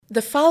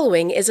The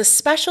following is a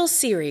special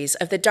series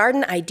of the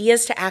Darden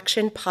Ideas to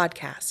Action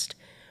podcast,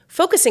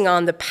 focusing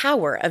on the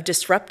power of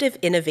disruptive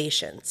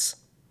innovations.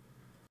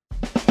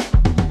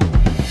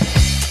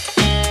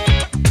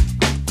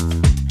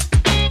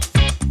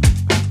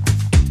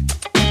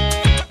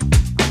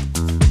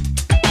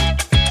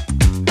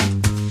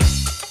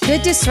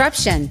 Good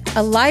Disruption,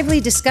 a lively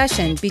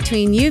discussion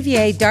between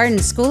UVA Darden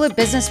School of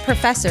Business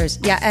professors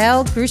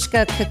Yael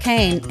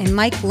Grushka-Cocaine and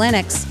Mike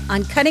Lennox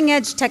on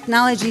cutting-edge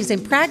technologies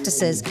and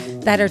practices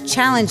that are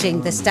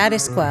challenging the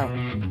status quo.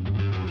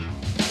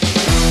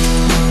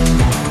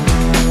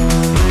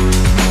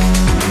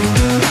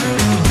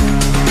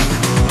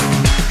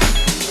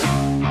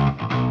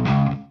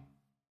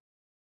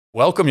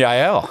 Welcome,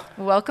 Yael.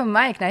 Welcome,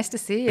 Mike. Nice to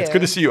see you. It's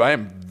good to see you. I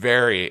am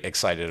very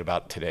excited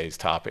about today's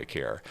topic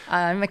here.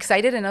 I'm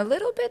excited and a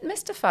little bit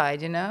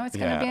mystified, It's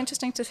going to be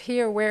interesting to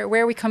hear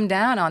where we come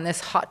down on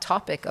this hot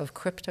topic of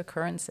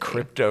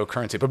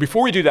cryptocurrency. But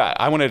before we do that,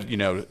 I want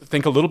to,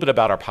 think a little bit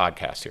about our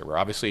podcast here. We're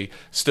obviously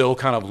still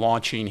kind of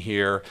launching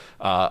here.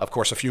 Of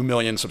course, a few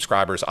million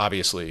subscribers,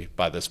 obviously,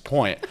 by this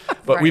point.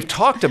 But Right. We've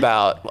talked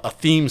about a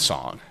theme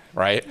song,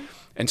 right?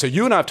 And so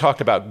you and I have talked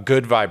about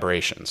Good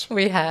Vibrations.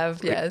 We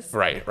have, yes.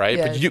 Right.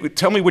 Yes. But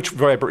tell me which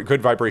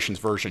Good Vibrations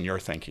version you're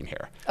thinking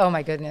here. Oh,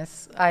 my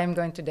goodness. I am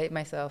going to date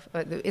myself.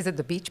 Is it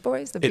the Beach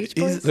Boys?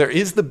 There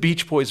is the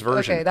Beach Boys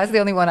version. Okay, that's the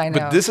only one I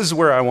know. But this is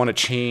where I want to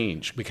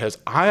change, because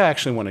I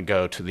actually want to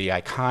go to the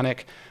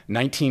iconic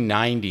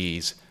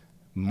 1990s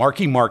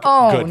Marky Mark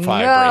Good Vibration.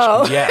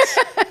 No. Yes,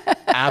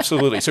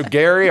 absolutely. So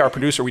Gary, our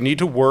producer, we need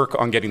to work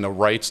on getting the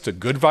rights to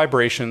Good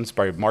Vibrations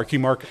by Marky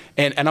Mark.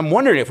 And I'm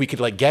wondering if we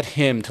could get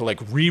him to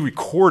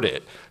re-record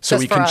it so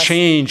Just we for can us.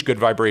 change Good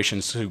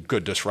Vibrations to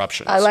Good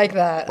Disruptions. I like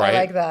that. Right? I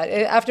like that.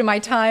 After my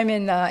time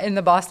in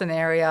the Boston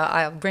area,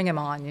 I'll bring him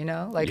on,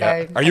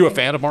 Yeah. Are you a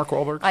fan of Mark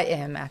Wahlberg? I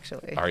am,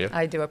 actually. Are you?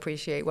 I do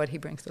appreciate what he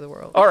brings to the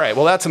world. All right.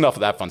 Well, that's enough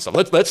of that fun stuff.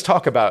 Let's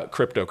talk about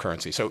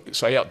cryptocurrency. So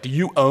Yael, do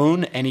you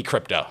own any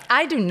crypto?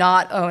 I do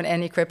not own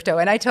any crypto.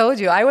 And I told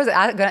you, I was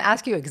going to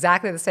ask you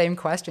exactly the same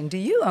question. Do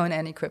you own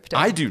any crypto?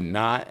 I do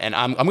not, and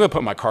I'm going to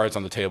put my cards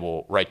on the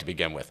table right to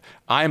begin with.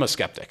 I am a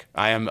skeptic.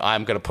 I'm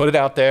going to put it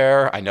out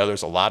there. I know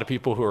there's a lot of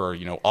people who are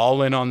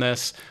all in on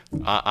this.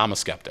 I'm a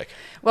skeptic.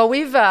 Well,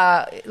 we've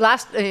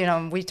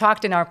we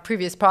talked in our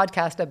previous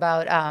podcast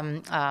about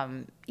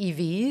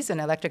EVs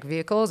and electric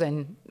vehicles,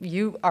 and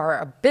you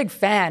are a big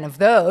fan of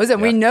those,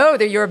 and we know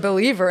that you're a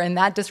believer in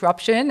that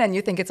disruption, and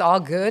you think it's all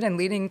good and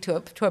leading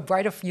to a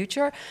brighter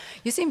future.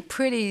 You seem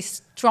pretty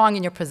strong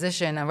in your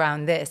position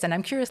around this, and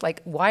I'm curious,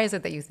 why is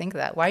it that you think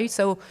that? Why are you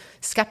so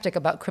skeptic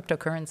about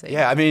cryptocurrency?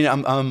 Yeah, I mean,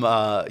 I'm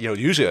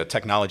usually a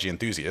technology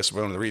enthusiast.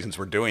 One of the reasons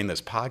we're doing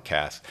this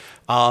podcast.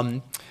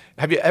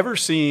 Have you ever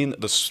seen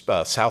the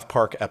South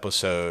Park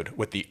episode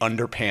with the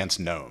Underpants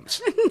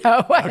Gnomes?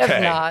 No, I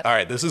have not. All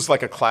right, this is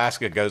a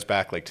classic. It goes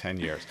back 10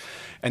 years.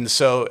 And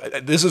so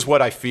this is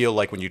what I feel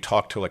like when you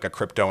talk to a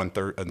crypto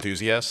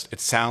enthusiast.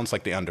 It sounds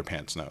like the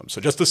Underpants Gnomes. So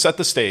just to set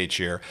the stage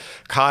here,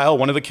 Kyle,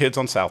 one of the kids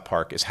on South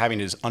Park, is having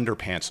his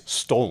underpants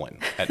stolen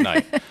at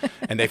night.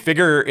 And they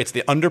figure it's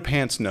the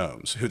Underpants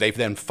Gnomes, who they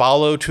then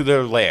follow to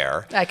their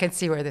lair. I can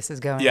see where this is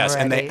going. Yes,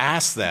 already. and they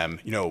ask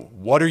them,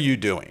 what are you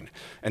doing?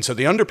 And so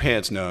the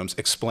Underpants Gnomes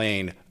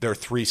explain their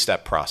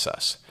three-step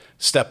process.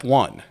 Step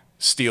 1,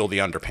 steal the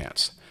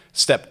underpants.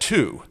 Step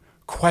 2, ?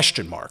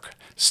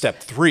 Step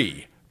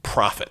 3,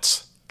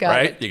 profits.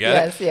 Got it. You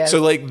get it? Yes.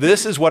 So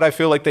this is what I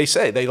feel like they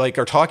say. They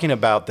are talking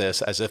about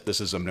this as if this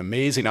is an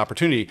amazing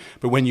opportunity,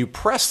 but when you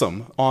press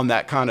them on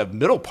that kind of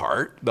middle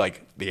part,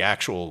 the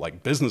actual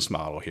business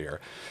model here,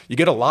 you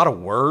get a lot of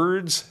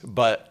words,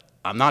 but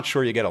I'm not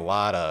sure you get a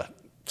lot of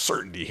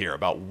certainty here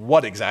about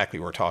what exactly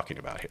we're talking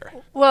about here.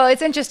 Well,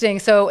 it's interesting.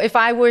 So if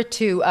I were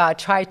to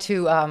try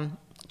to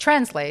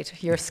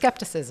translate your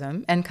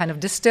skepticism and kind of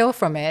distill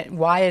from it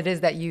why it is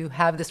that you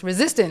have this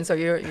resistance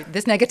or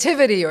this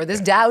negativity or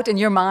this doubt in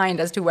your mind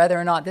as to whether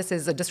or not this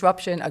is a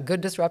disruption, a good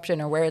disruption,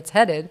 or where it's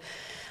headed,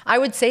 I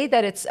would say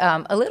that it's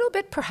a little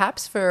bit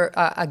perhaps for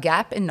a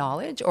gap in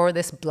knowledge or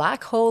this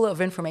black hole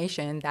of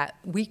information that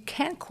we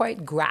can't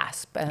quite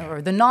grasp, or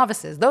the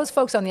novices, those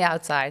folks on the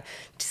outside,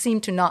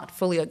 seem to not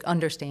fully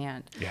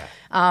understand. Yeah.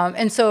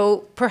 And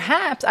so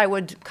perhaps I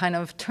would kind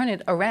of turn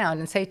it around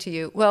and say to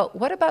you, well,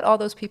 what about all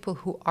those people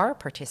who are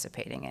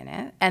participating in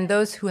it and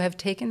those who have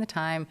taken the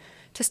time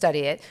to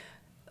study it?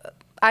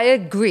 I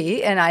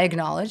agree and I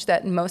acknowledge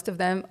that most of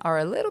them are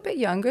a little bit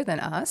younger than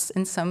us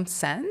in some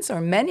sense, or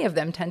many of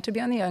them tend to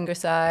be on the younger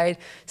side,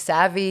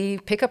 savvy,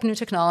 pick up new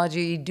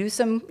technology, do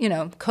some,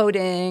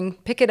 coding,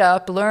 pick it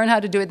up, learn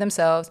how to do it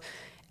themselves.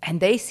 And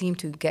they seem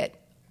to get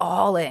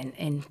all in,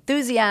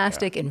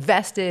 enthusiastic,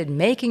 invested,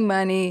 making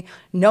money,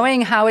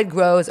 knowing how it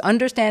grows,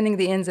 understanding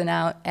the ins and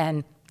outs,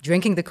 and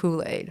drinking the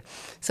Kool-Aid.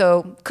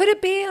 So could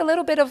it be a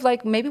little bit of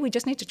maybe we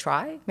just need to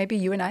try? Maybe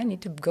you and I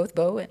need to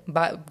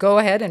go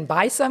ahead and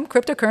buy some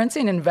cryptocurrency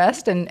and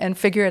invest and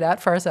figure it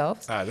out for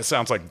ourselves? This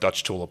sounds like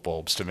Dutch tulip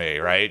bulbs to me,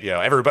 right?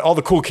 Everybody, all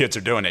the cool kids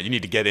are doing it. You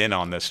need to get in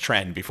on this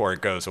trend before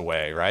it goes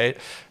away, right?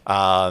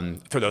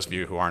 For those of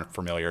you who aren't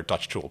familiar,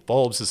 Dutch tulip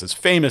bulbs is this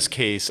famous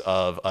case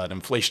of an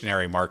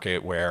inflationary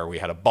market where we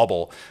had a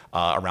bubble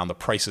around the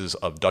prices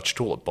of Dutch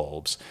tulip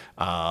bulbs.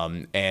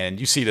 And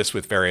you see this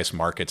with various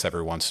markets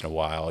every once in a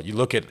while. You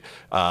look at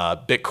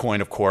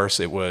Bitcoin, of course,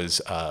 it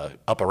was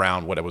up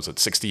around what it was at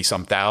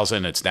 60-some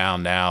thousand. It's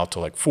down now to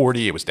like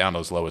 40. It was down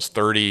as low as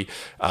 30.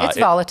 It's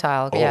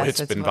volatile. Yes,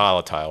 it's been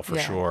volatile for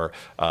sure.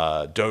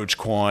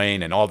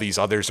 Dogecoin and all these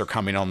others are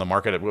coming on the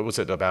market. What was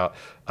it, about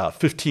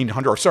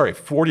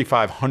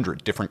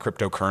 4,500 different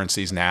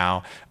cryptocurrencies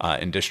now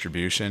in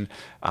distribution.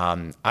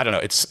 I don't know.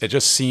 It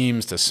just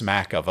seems to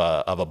smack of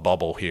a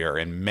bubble here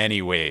in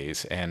many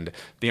ways, and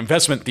the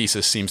investment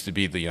thesis seems to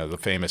be the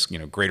famous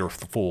greater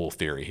fool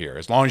theory here.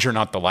 As long as you're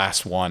not the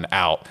last one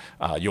out,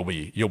 you'll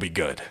be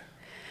good.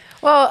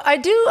 Well, I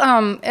do,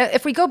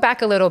 if we go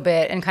back a little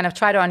bit and kind of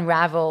try to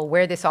unravel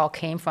where this all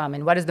came from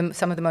and what is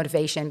some of the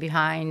motivation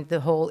behind the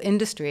whole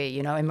industry,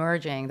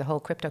 emerging, the whole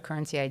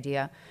cryptocurrency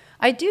idea,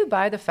 I do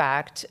buy the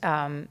fact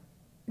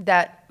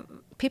that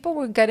people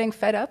were getting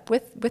fed up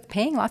with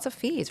paying lots of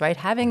fees, right?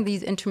 Having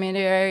these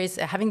intermediaries,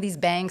 having these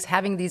banks,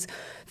 having these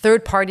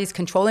third parties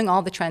controlling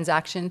all the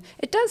transaction.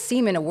 It does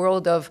seem in a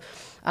world of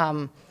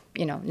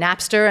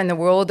Napster and the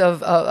world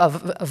of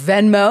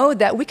Venmo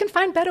that we can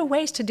find better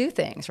ways to do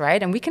things,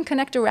 right? And we can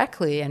connect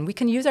directly, and we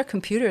can use our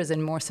computers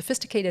in more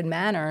sophisticated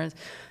manners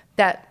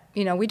that,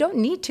 we don't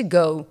need to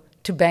go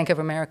to Bank of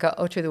America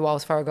or to the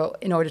Wells Fargo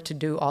in order to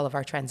do all of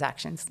our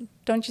transactions.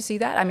 Don't you see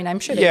that? I mean, I'm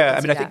sure.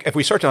 I think if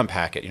we start to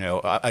unpack it,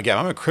 again,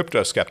 I'm a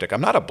crypto skeptic. I'm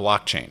not a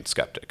blockchain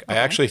skeptic. Okay. I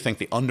actually think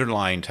the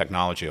underlying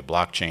technology of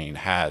blockchain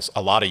has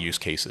a lot of use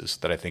cases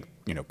that I think,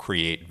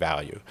 create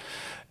value.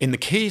 In the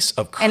case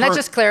of and let's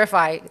just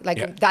clarify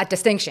that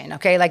distinction,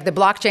 okay? Like the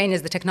blockchain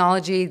is the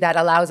technology that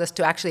allows us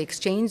to actually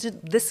exchange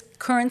this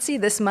currency,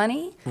 this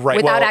money,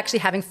 without actually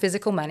having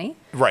physical money.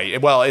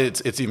 Right. Well,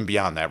 it's even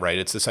beyond that, right?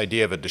 It's this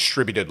idea of a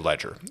distributed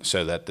ledger.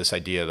 So that this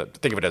idea that,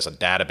 think of it as a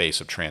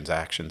database of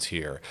transactions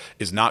here,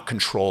 is not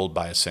controlled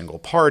by a single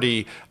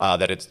party,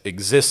 that it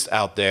exists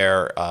out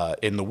there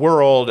in the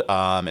world,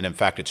 and in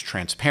fact, it's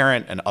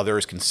transparent and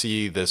others can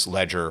see this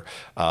ledger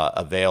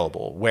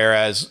available.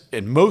 Whereas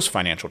in most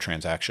financial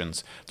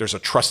transactions, there's a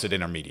trusted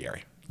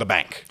intermediary, the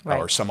bank,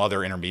 or some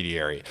other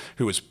intermediary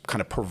who is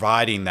kind of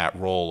providing that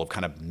role of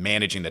kind of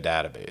managing the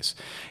database.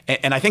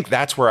 And I think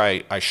that's where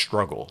I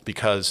struggle,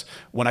 because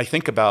when I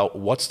think about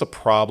what's the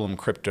problem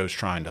crypto's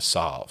trying to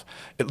solve,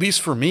 at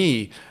least for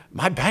me,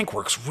 my bank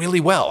works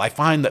really well. I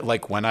find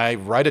that when I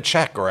write a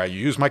check or I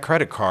use my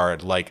credit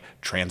card,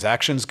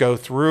 transactions go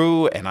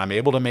through and I'm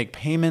able to make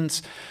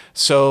payments.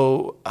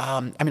 So,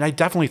 I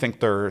definitely think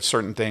there are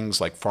certain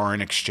things like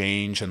foreign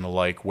exchange and the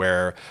like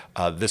where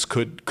this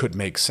could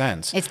make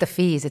sense. It's the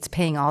fees. It's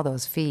paying all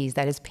those fees.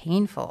 That is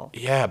painful.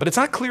 Yeah, but it's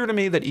not clear to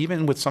me that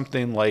even with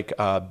something like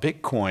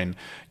Bitcoin,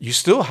 you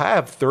still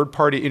have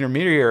third-party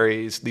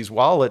intermediaries, these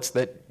wallets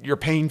that you're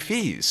paying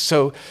fees.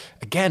 So,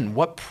 again,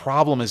 what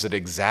problem is it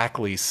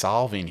exactly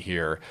solving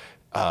here?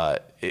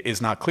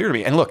 Is not clear to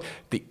me. And look,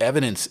 the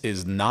evidence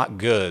is not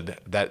good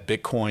that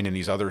Bitcoin and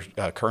these other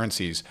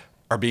currencies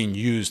are being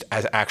used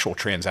as actual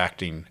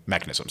transacting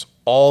mechanisms.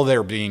 All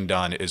they're being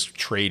done is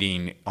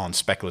trading on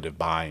speculative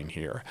buying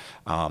here.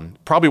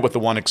 Probably with the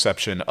one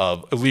exception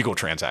of illegal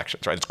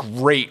transactions, right? It's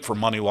great for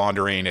money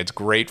laundering. It's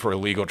great for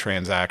illegal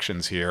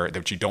transactions here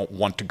that you don't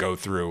want to go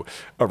through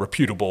a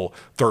reputable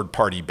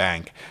third-party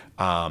bank.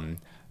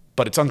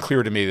 But it's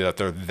unclear to me that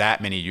there are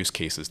that many use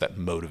cases that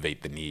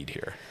motivate the need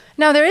here.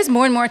 Now, there is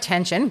more and more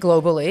attention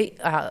globally,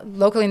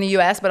 locally in the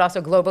U.S., but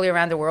also globally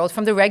around the world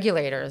from the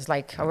regulators,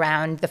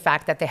 around the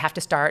fact that they have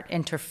to start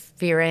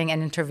interfering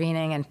and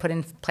intervening and put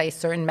in place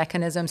certain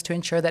mechanisms to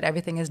ensure that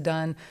everything is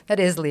done that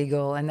is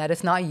legal and that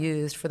it's not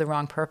used for the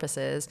wrong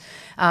purposes.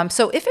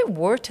 So if it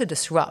were to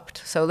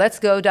disrupt, so let's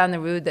go down the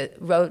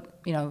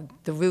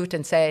route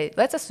and say,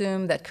 let's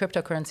assume that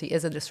cryptocurrency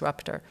is a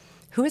disruptor.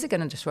 Who is it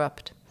going to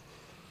disrupt?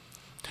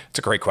 It's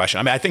a great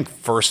question. I think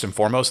first and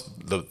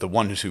foremost, the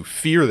ones who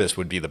fear this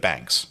would be the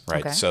banks,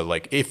 right? Okay. So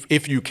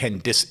if you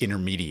can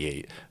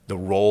disintermediate the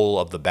role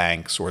of the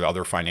banks or the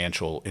other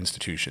financial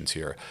institutions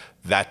here,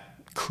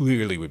 that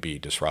clearly would be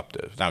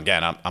disruptive. Now,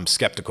 again, I'm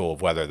skeptical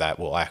of whether that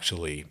will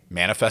actually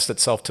manifest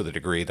itself to the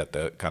degree that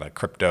the kind of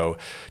crypto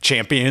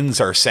champions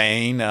are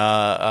saying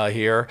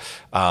here.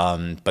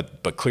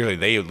 But clearly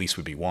they at least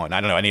would be one.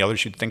 I don't know, any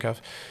others you'd think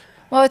of?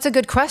 Well, it's a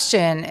good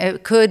question.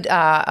 It could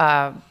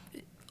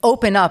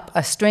open up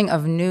a string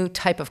of new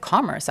type of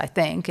commerce, I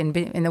think,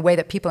 in the way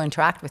that people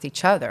interact with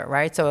each other,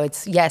 right? So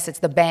it's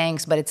the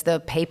banks, but it's the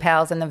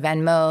PayPals and the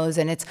Venmos,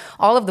 and it's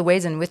all of the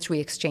ways in which we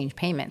exchange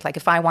payment. Like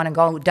if I want to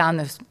go down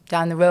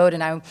the road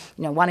and I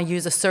want to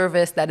use a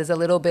service that is a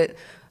little bit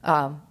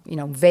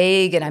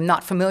vague and I'm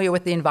not familiar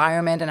with the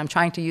environment and I'm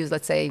trying to use,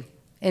 let's say,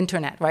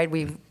 internet, right?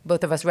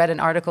 Both of us read an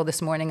article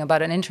this morning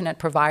about an internet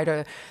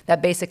provider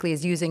that basically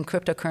is using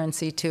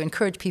cryptocurrency to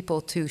encourage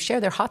people to share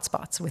their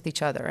hotspots with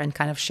each other and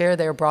kind of share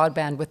their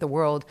broadband with the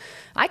world.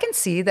 I can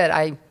see that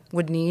I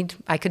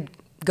could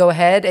go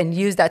ahead and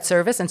use that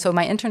service. And so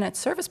my internet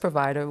service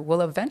provider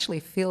will eventually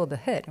feel the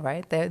hit,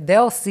 right?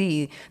 They'll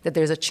see that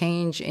there's a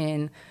change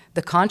in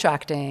the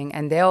contracting,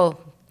 and they'll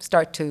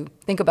start to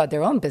think about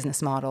their own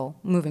business model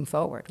moving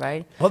forward,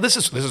 right? Well, this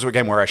is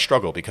again where I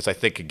struggle, because I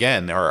think,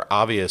 again, there are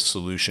obvious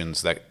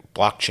solutions that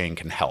blockchain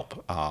can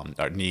help,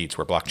 or needs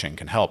where blockchain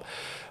can help.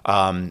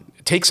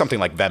 Take something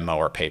like Venmo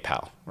or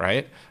PayPal,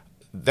 right?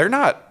 They're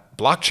not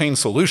blockchain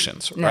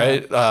solutions,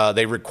 right? No.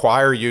 They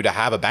require you to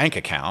have a bank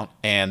account,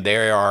 and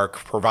they are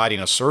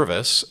providing a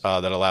service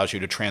that allows you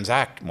to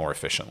transact more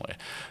efficiently.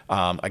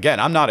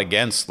 Again, I'm not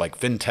against like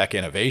fintech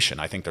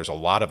innovation. I think there's a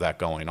lot of that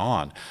going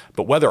on.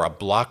 But whether a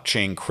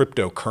blockchain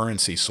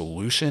cryptocurrency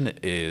solution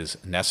is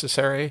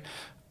necessary,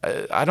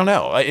 I don't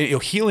know.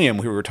 Helium,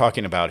 who we were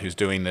talking about, who's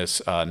doing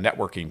this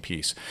networking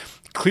piece,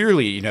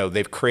 clearly,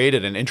 they've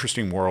created an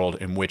interesting world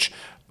in which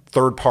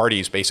third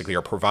parties basically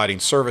are providing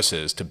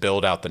services to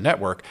build out the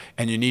network,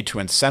 and you need to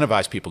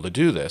incentivize people to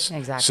do this.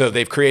 Exactly. So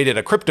they've created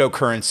a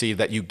cryptocurrency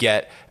that you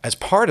get as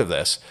part of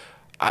this.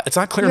 It's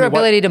not clear your to me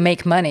ability to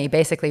make money,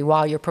 basically,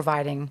 while you're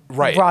providing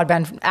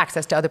broadband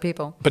access to other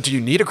people. But do you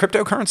need a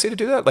cryptocurrency to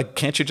do that? Like,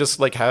 can't you just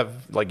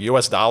have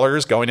US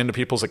dollars going into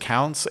people's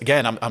accounts?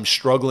 Again, I'm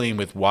struggling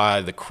with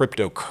why the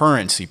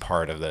cryptocurrency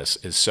part of this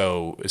is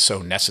so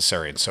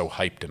necessary and so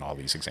hyped in all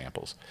these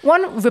examples.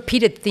 One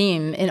repeated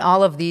theme in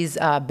all of these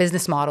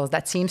business models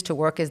that seems to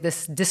work is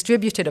this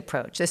distributed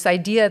approach, this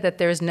idea that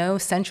there's no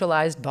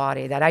centralized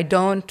body, that I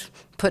don't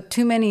put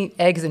too many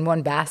eggs in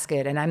one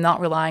basket, and I'm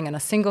not relying on a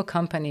single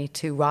company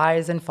to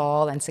rise and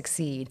fall and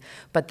succeed,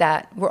 but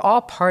that we're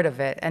all part of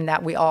it, and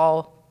that we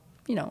all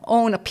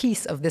own a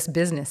piece of this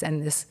business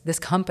and this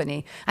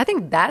company. I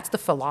think that's the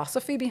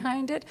philosophy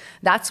behind it.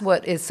 That's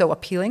what is so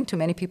appealing to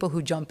many people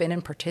who jump in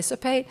and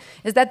participate,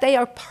 is that they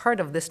are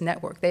part of this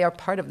network. They are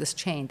part of this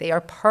chain. They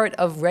are part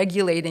of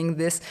regulating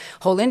this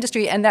whole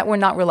industry, and that we're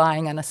not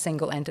relying on a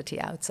single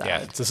entity outside.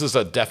 Yeah, this is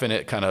a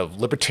definite kind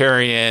of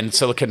libertarian,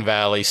 Silicon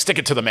Valley, stick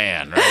it to the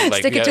man, right?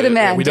 Stick it to the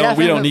man, we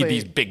don't need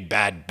these big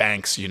bad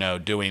banks,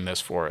 doing this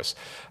for us.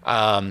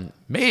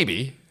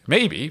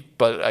 Maybe,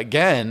 but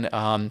again,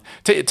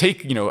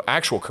 take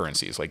actual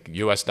currencies like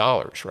U.S.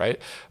 dollars,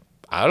 right?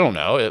 I don't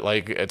know.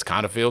 It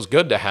kind of feels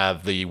good to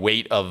have the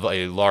weight of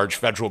a large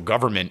federal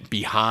government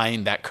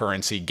behind that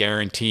currency,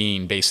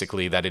 guaranteeing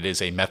basically that it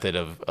is a method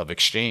of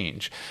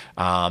exchange.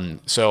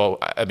 So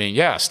I mean,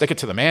 yeah, stick it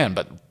to the man.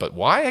 But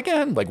why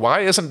again? Why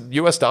isn't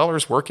U.S.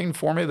 dollars working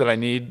for me? That I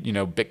need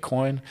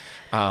Bitcoin.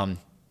 I'm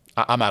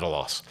at a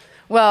loss.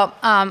 Well,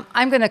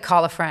 I'm going to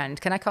call a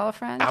friend. Can I call a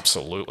friend?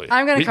 Absolutely.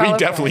 I'm going to call a friend.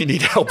 We definitely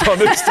need help on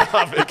this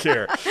topic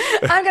here.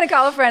 I'm going to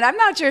call a friend. I'm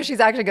not sure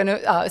she's actually going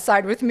to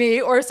side with me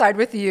or side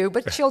with you,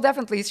 but she'll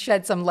definitely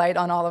shed some light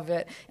on all of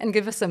it and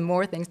give us some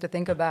more things to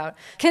think about.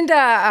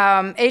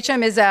 Kinda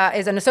H.M. is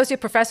an associate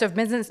professor of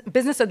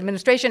business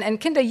administration. And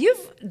Kinda,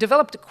 you've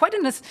developed quite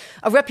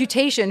a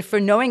reputation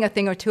for knowing a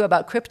thing or two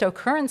about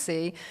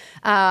cryptocurrency.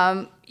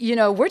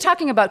 We're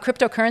talking about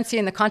cryptocurrency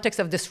in the context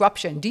of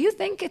disruption. Do you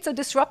think it's a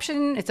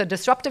disruption? It's a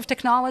disruptive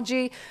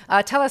technology?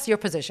 Tell us your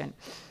position.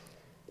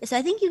 So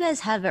I think you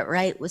guys have it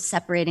right with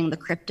separating the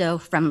crypto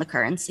from the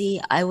currency.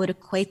 I would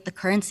equate the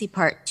currency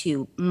part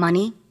to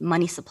money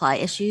supply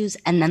issues,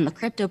 and then the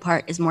crypto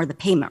part is more the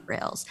payment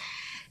rails.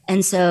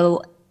 And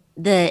so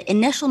the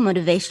initial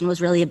motivation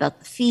was really about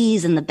the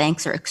fees, and the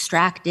banks are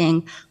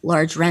extracting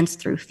large rents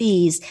through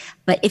fees.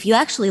 But if you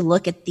actually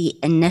look at the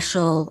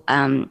initial,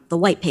 the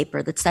white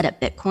paper that set up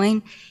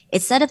Bitcoin,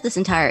 it set up this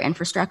entire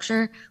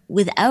infrastructure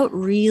without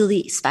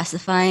really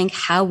specifying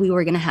how we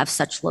were going to have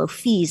such low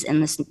fees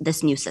in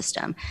this new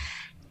system.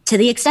 To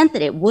the extent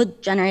that it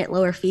would generate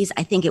lower fees,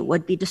 I think it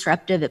would be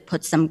disruptive. It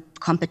puts some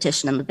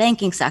competition in the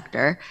banking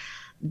sector.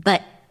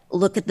 But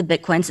look at the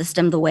Bitcoin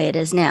system the way it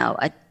is now.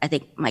 I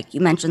think, Mike,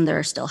 you mentioned there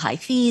are still high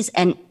fees.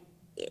 And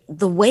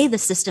the way the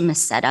system is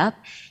set up,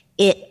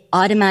 it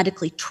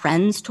automatically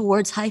trends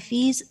towards high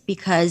fees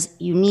because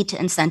you need to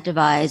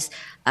incentivize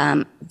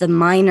the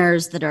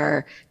miners that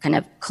are kind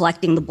of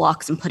collecting the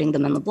blocks and putting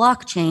them in the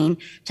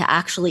blockchain to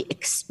actually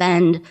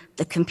expend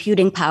the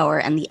computing power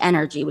and the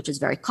energy, which is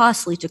very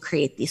costly to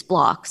create these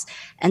blocks.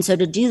 And so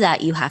to do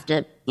that, you have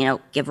to,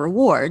 give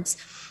rewards.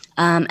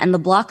 And the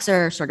blocks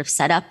are sort of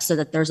set up so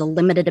that there's a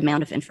limited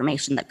amount of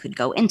information that could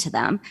go into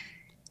them.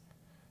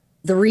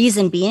 The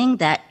reason being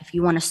that if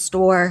you want to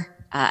store,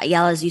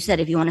 Yala, as you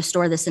said, if you want to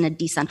store this in a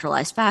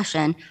decentralized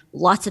fashion,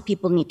 lots of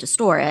people need to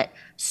store it.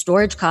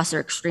 Storage costs are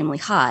extremely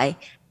high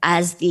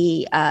as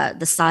the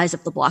size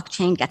of the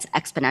blockchain gets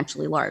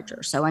exponentially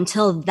larger. So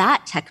until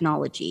that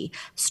technology,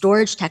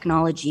 storage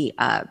technology,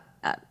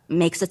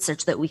 makes it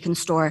such that we can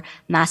store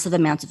massive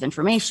amounts of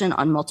information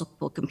on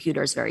multiple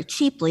computers very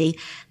cheaply,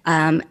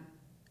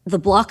 the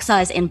block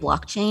size in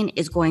blockchain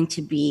is going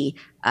to be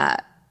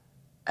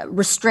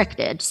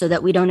restricted so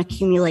that we don't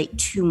accumulate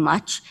too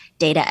much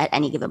data at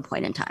any given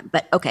point in time.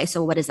 But okay,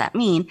 so what does that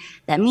mean?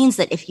 That means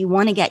that if you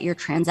want to get your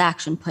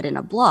transaction put in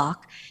a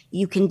block,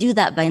 you can do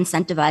that by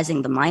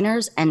incentivizing the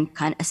miners and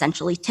kind of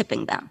essentially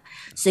tipping them.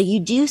 So you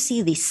do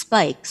see these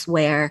spikes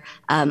where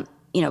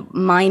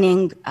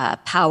mining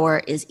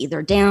power is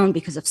either down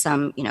because of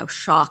some,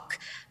 shock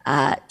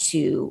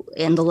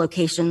in the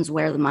locations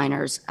where the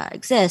miners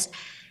exist.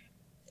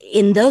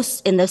 In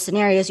those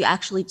scenarios, you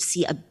actually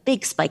see a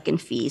big spike in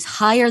fees,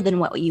 higher than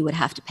what you would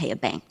have to pay a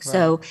bank. Right.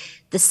 So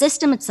the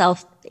system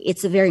itself,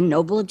 it's a very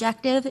noble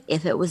objective.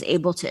 If it was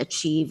able to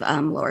achieve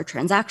lower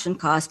transaction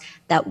costs,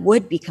 that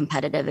would be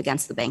competitive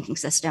against the banking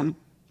system.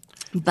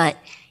 But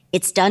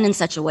it's done in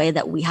such a way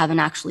that we haven't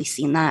actually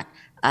seen that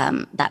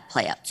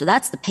play out. So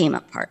that's the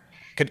payment part.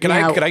 Could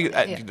I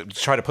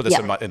try to put this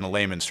in the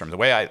layman's term? The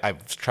way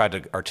I've tried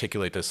to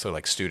articulate this to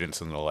like students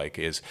and the like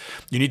is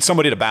you need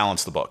somebody to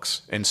balance the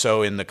books. And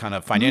so in the kind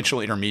of financial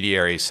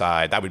intermediary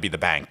side, that would be the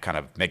bank, kind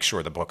of make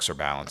sure the books are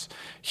balanced.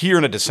 Here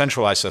in a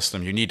decentralized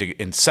system, you need to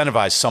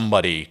incentivize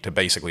somebody to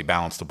basically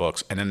balance the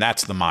books. And then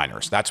that's the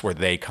miners. That's where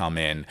they come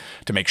in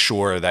to make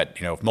sure that,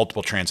 if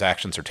multiple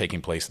transactions are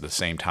taking place at the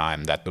same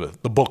time, that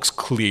the book's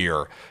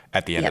clear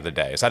at the end of the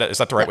day. Is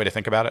that the right way to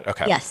think about it?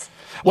 Okay. Yes.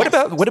 What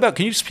about,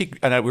 can you speak,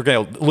 and we're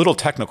getting a little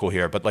technical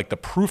here, but like the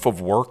proof of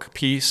work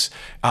piece,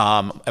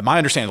 my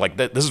understanding, like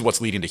this is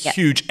what's leading to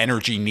huge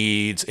energy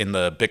needs in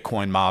the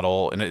Bitcoin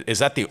model. And is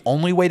that the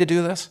only way to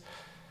do this?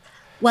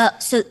 Well,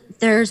 so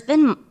there's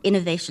been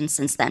innovation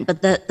since then,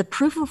 but the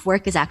proof of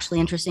work is actually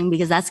interesting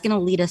because that's going to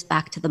lead us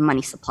back to the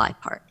money supply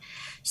part.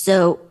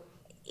 So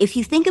if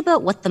you think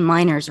about what the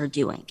miners are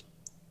doing,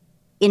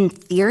 in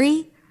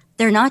theory,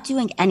 they're not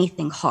doing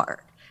anything hard.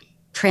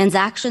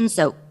 Transactions,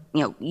 so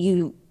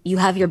you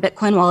have your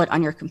Bitcoin wallet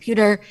on your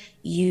computer,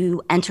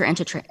 you enter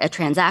into a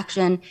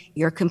transaction,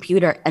 your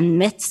computer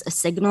emits a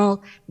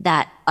signal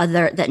that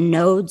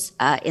nodes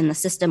in the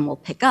system will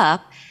pick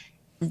up.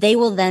 They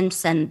will then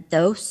send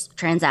those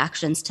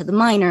transactions to the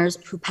miners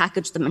who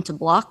package them into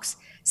blocks,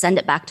 send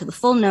it back to the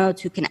full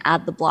nodes who can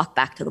add the block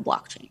back to the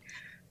blockchain.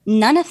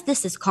 None of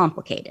this is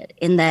complicated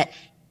in that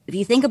if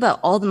you think about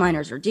all the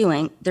miners are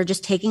doing, they're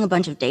just taking a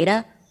bunch of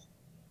data,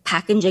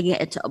 packaging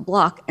it into a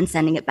block and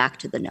sending it back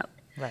to the node.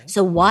 Right.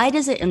 So why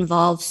does it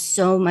involve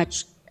so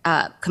much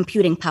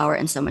computing power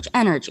and so much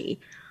energy?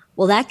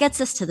 Well, that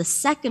gets us to the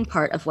second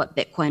part of what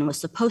Bitcoin was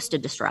supposed to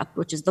disrupt,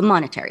 which is the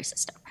monetary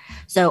system.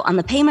 So on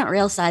the payment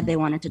rail side, they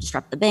wanted to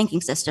disrupt the banking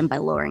system by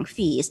lowering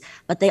fees,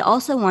 but they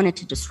also wanted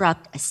to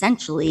disrupt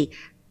essentially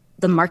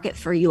the market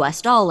for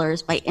US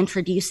dollars by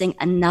introducing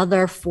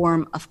another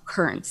form of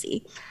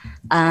currency.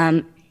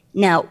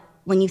 Now,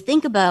 when you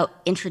think about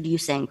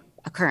introducing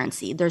a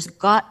currency, there's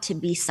got to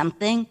be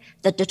something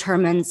that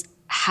determines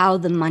how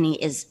the money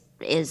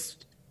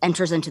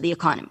enters into the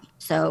economy.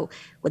 So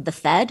with the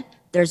Fed,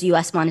 there's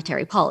U.S.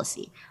 monetary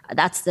policy.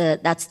 That's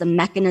the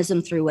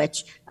mechanism through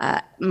which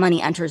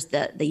money enters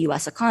the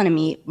U.S.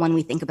 economy when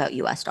we think about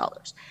U.S.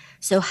 dollars.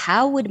 So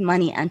how would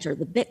money enter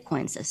the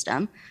Bitcoin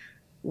system?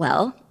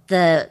 Well,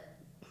 the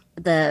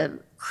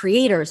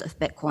creators of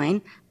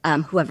Bitcoin,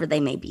 whoever they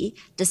may be,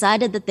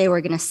 decided that they were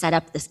going to set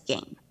up this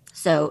game.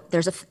 So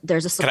there's a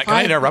supply. Can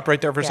I interrupt right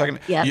there for a second?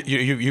 Yeah.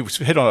 You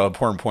hit on an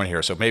important point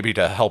here. So maybe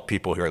to help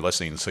people who are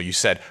listening. So you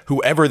said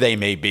whoever they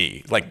may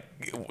be. Like,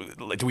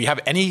 do we have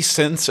any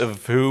sense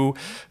of who?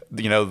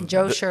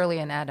 Joe, Shirley,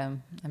 and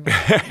Adam.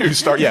 who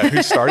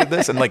started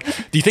this? And like,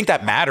 do you think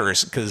that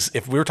matters? Because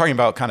if we were talking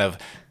about kind of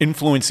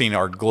influencing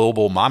our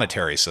global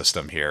monetary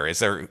system here,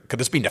 could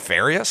this be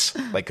nefarious?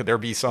 Like, could there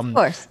be some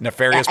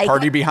nefarious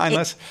party behind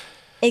this?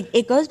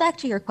 It goes back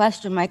to your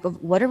question, Mike, of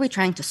what are we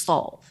trying to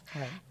solve?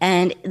 Right.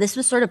 And this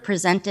was sort of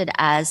presented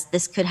as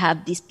this could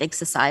have these big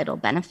societal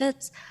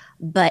benefits,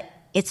 but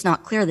it's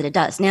not clear that it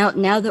does.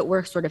 Now that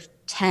we're sort of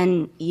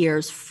 10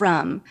 years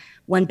from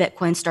when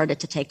Bitcoin started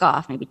to take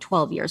off, maybe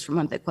 12 years from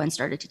when Bitcoin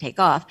started to take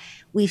off,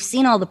 we've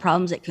seen all the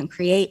problems it can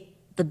create,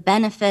 the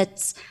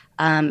benefits.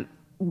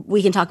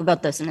 We can talk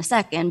about this in a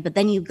second, but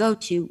then you go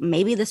to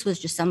maybe this was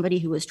just somebody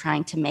who was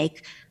trying to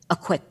make a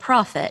quick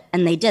profit,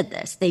 and they did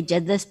this. They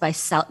did this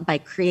by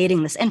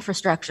creating this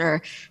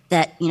infrastructure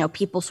that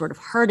people sort of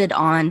herded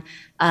on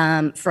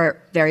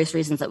for various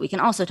reasons that we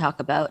can also talk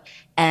about.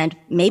 And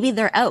maybe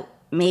they're out.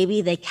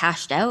 Maybe they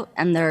cashed out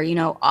and they're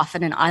off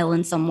in an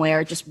island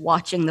somewhere, just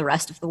watching the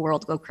rest of the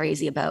world go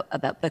crazy about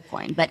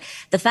Bitcoin. But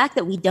the fact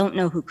that we don't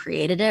know who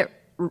created it,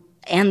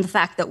 and the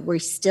fact that we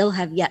still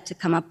have yet to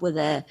come up with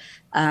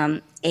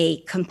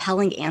a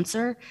compelling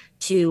answer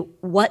to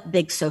what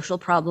big social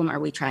problem are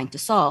we trying to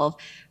solve,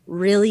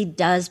 really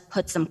does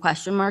put some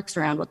question marks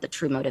around what the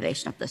true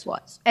motivation of this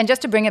was. And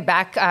just to bring it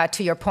back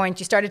to your point,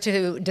 you started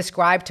to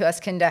describe to us,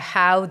 Kinda,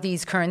 how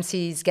these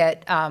currencies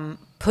get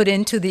put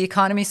into the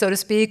economy, so to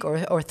speak,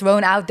 or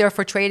thrown out there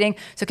for trading.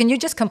 So can you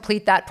just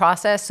complete that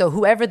process? So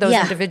whoever those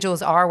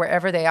individuals are,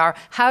 wherever they are,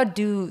 how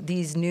do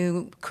these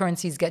new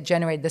currencies get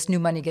generated, this new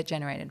money get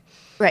generated?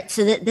 Right.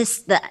 So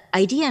the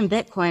idea in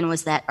Bitcoin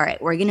was that, all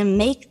right, we're going to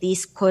make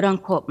these quote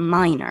unquote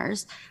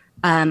miners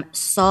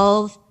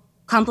solve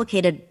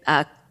complicated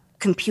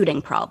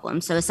computing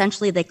problems. So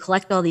essentially they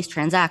collect all these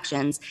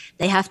transactions.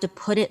 They have to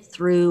put it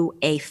through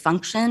a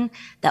function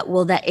that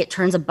it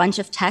turns a bunch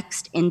of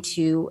text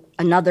into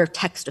another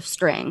text of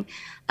string.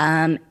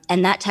 And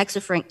that text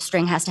of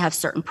string has to have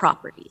certain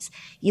properties.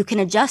 You can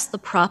adjust the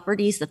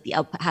properties that the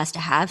output has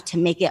to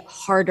make it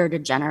harder to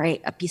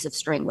generate a piece of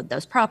string with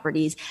those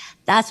properties.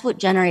 That's what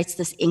generates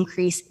this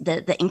increase,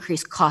 the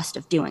increased cost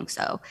of doing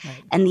so.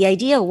 Right. And the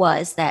idea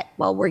was that,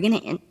 well, we're going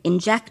to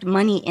inject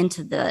money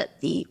into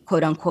the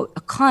quote unquote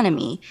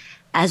economy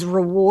as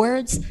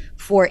rewards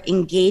for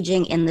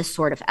engaging in this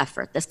sort of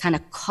effort, this kind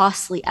of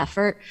costly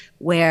effort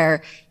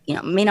where,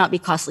 may not be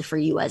costly for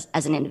you as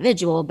an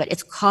individual, but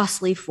it's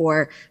costly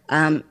for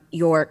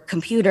your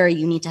computer.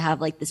 You need to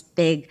have like this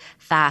big,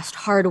 fast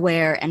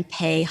hardware and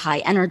pay high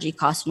energy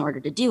costs in order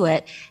to do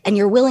it. And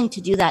you're willing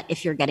to do that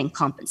if you're getting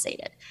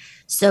compensated.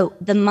 So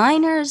the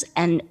miners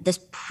and this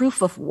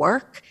proof of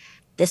work,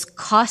 this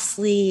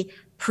costly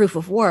proof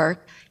of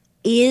work,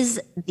 is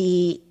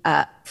the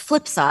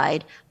flip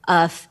side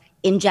of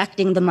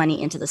injecting the money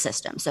into the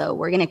system. So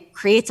we're going to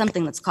create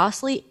something that's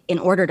costly in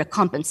order to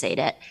compensate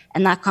it.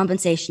 And that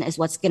compensation is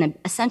what's going to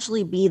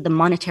essentially be the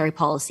monetary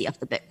policy of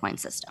the Bitcoin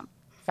system.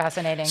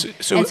 Fascinating.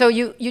 So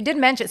you did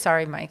mention,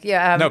 sorry, Mike.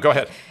 Yeah. No, go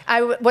ahead.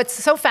 What's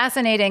so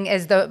fascinating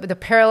is the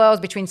parallels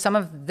between some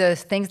of the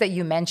things that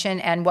you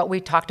mentioned and what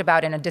we talked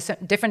about in a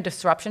different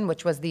disruption,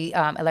 which was the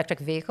electric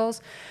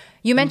vehicles.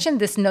 You mentioned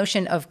this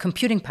notion of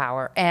computing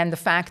power and the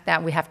fact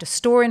that we have to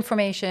store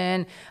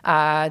information.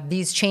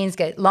 These chains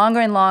get longer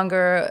and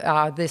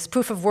longer. This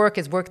proof of work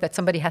is work that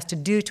somebody has to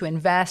do to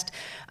invest.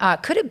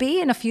 Could it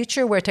be in a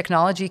future where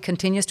technology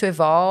continues to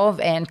evolve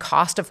and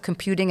cost of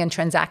computing and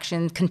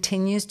transaction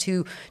continues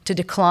to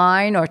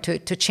decline or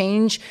to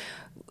change?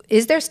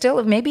 Is there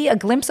still maybe a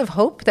glimpse of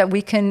hope that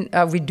we can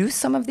reduce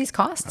some of these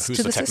costs Who's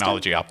to the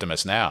technology system?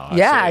 Optimist now?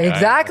 Yeah,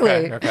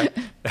 exactly. Okay.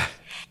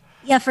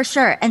 Yeah, for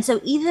sure. And so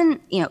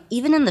even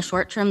in the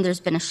short term, there's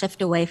been a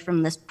shift away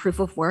from this proof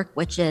of work,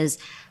 which is,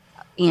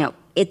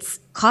 it's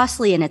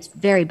costly and it's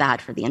very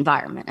bad for the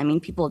environment. I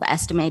mean, people have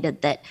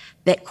estimated that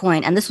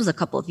Bitcoin, and this was a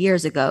couple of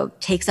years ago,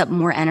 takes up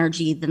more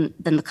energy than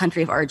the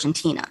country of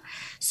Argentina.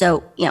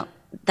 So,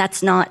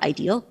 that's not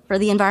ideal for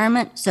the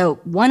environment. So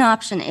one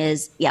option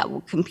is,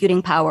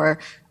 computing power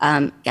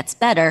gets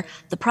better.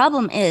 The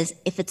problem is,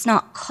 if it's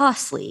not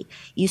costly,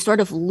 you sort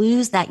of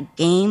lose that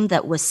game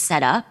that was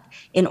set up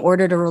in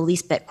order to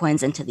release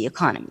Bitcoins into the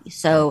economy.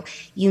 So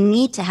you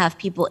need to have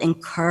people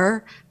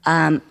incur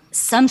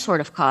some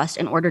sort of cost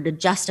in order to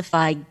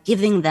justify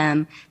giving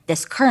them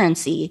this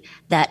currency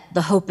that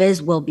the hope is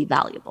will be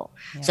valuable.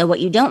 Yeah. So what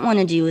you don't want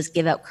to do is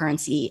give out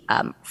currency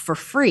for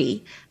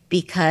free,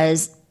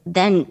 because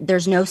then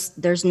there's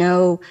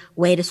no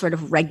way to sort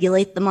of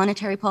regulate the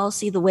monetary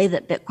policy. The way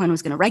that Bitcoin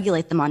was going to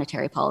regulate the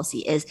monetary policy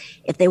is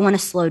if they want to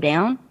slow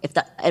down,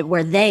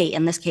 where they,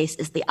 in this case,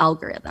 is the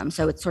algorithm.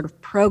 So it's sort of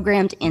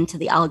programmed into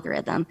the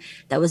algorithm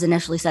that was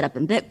initially set up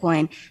in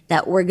Bitcoin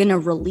that we're going to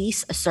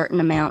release a certain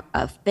amount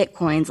of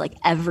Bitcoins like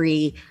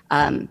every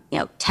 10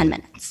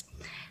 minutes.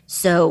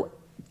 So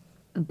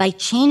by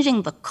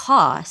changing the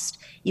cost,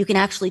 you can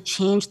actually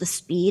change the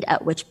speed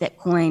at which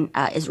Bitcoin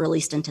is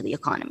released into the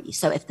economy.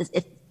 So if the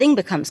thing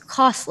becomes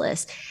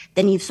costless,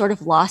 then you've sort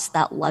of lost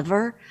that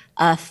lever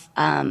of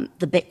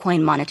the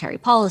Bitcoin monetary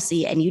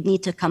policy, and you'd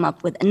need to come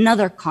up with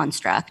another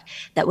construct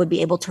that would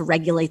be able to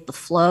regulate the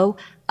flow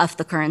of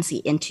the currency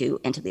into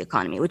the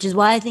economy, which is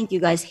why I think you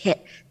guys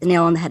hit the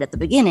nail on the head at the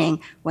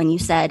beginning when you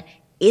said,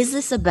 is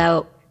this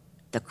about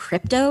the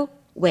crypto,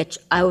 which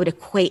I would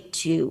equate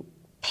to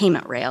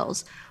payment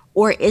rails,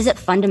 or is it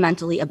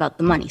fundamentally about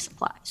the money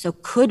supply? So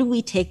could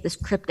we take this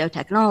crypto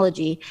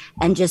technology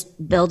and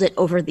just build it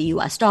over the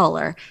US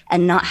dollar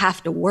and not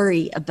have to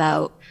worry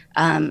about,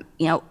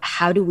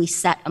 how do we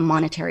set a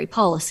monetary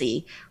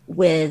policy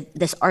with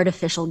this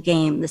artificial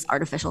game, this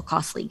artificial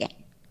costly game?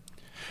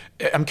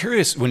 I'm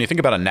curious, when you think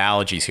about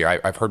analogies here,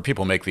 I've heard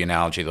people make the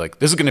analogy like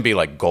this is going to be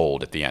like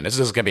gold at the end. This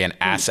is going to be an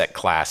asset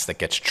class that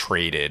gets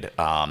traded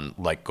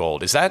like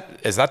gold. Is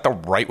that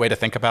the right way to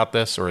think about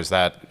this, or is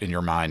that, in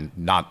your mind,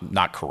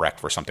 not correct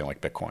for something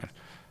like Bitcoin?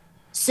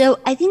 So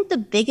I think the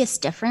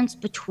biggest difference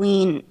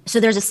so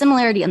there's a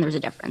similarity and there's a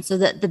difference. So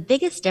the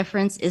biggest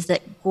difference is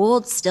that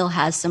gold still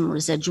has some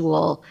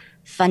residual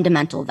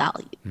fundamental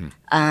value.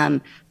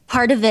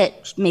 Part of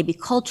it may be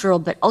cultural,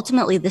 but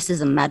ultimately this is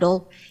a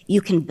metal.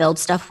 You can build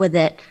stuff with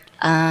it.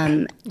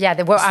 I'm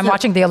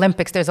watching the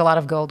Olympics. There's a lot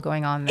of gold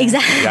going on there.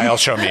 Exactly. Yeah, I'll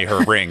show me her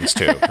rings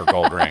too, her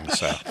gold rings.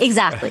 So.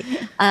 Exactly.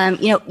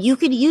 You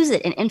could use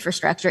it in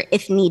infrastructure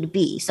if need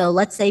be. So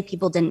let's say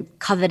people didn't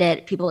covet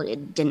it, people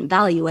didn't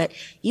value it.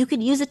 You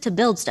could use it to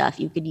build stuff.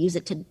 You could use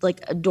it to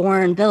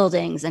adorn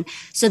buildings. And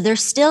so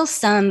there's still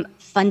some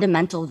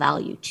fundamental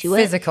value to it.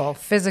 Physical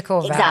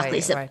exactly.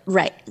 value. So,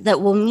 right.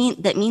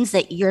 That means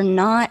that you're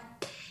not,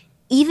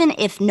 even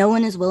if no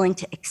one is willing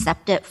to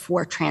accept it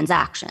for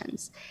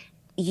transactions,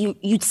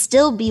 you'd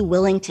still be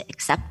willing to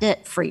accept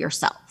it for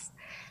yourself.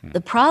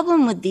 The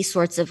problem with these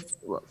sorts of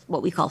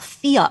what we call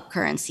fiat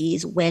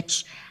currencies,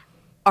 which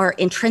are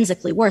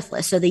intrinsically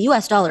worthless. So the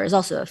US dollar is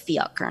also a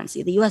fiat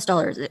currency. The US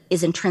dollar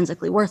is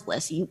intrinsically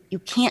worthless. You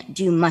can't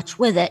do much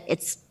with it.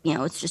 It's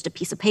just a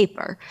piece of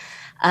paper.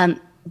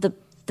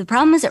 The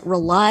problem is it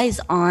relies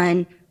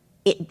on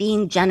it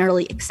being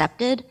generally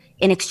accepted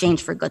in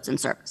exchange for goods and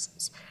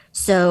services.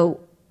 So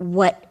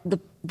what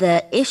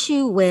the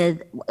issue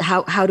with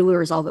how do we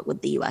resolve it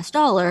with the US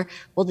dollar?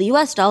 Well, the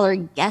US dollar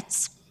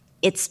gets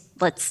its,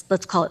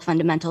 let's call it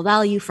fundamental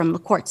value from the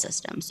court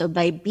system. So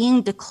by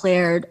being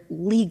declared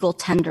legal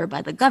tender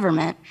by the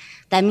government,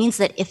 that means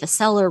that if a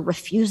seller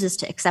refuses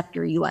to accept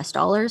your US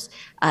dollars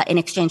in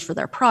exchange for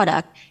their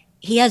product,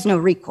 he has no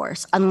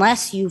recourse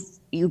unless you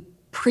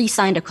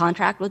pre-signed a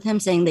contract with him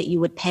saying that you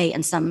would pay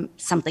in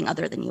something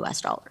other than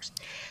US dollars.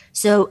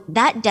 So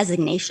that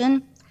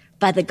designation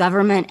by the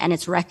government and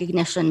its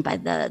recognition by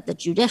the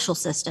judicial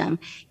system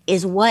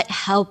is what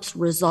helps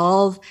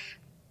resolve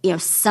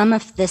some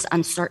of this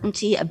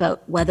uncertainty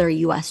about whether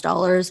US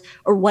dollars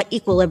or what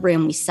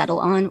equilibrium we settle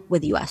on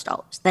with US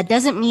dollars. That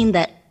doesn't mean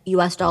that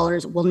US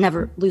dollars will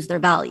never lose their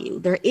value.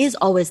 There is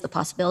always the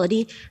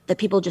possibility that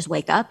people just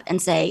wake up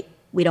and say,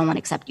 we don't want to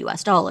accept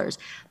US dollars.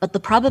 But the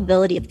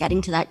probability of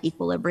getting to that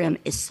equilibrium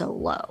is so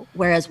low.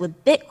 Whereas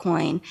with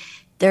Bitcoin,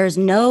 there's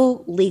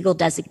no legal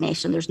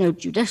designation, there's no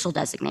judicial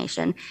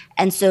designation.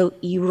 And so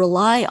you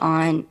rely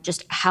on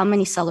just how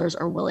many sellers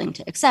are willing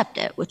to accept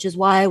it, which is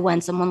why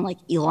when someone like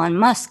Elon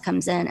Musk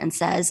comes in and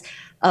says,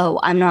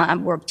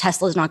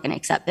 Tesla's not going to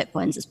accept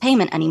Bitcoins as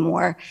payment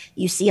anymore,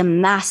 you see a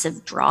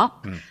massive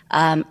drop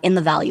in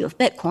the value of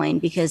Bitcoin,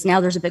 because now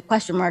there's a big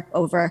question mark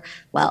over,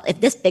 well, if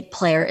this big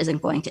player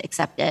isn't going to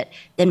accept it,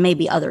 then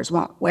maybe others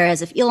won't.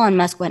 Whereas if Elon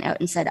Musk went out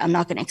and said, I'm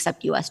not going to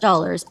accept US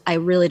dollars, I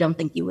really don't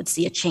think you would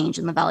see a change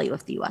in the value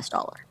of the US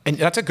dollar. And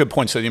that's a good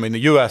point. So, I mean,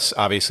 the US,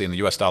 obviously, and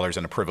the US dollar is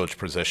in a privileged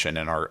position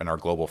in our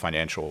global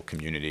financial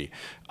community.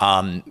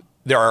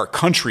 There are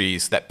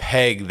countries that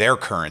peg their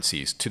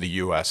currencies to the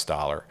US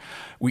dollar.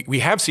 We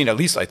have seen at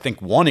least, I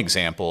think, one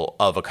example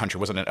of a country,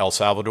 wasn't it El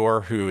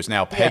Salvador, who is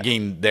now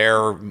pegging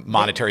their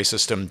monetary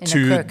system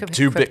to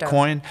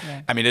Bitcoin?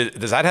 Yeah. I mean,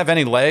 does that have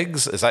any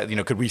legs? Is that,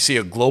 could we see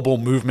a global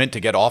movement to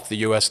get off the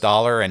US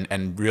dollar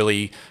and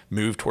really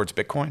move towards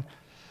Bitcoin?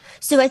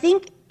 So I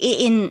think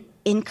in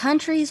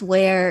countries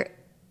where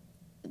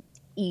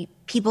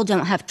people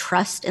don't have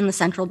trust in the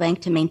central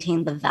bank to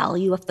maintain the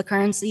value of the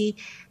currency,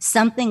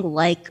 something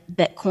like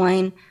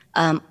Bitcoin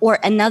or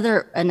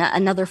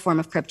another form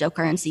of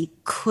cryptocurrency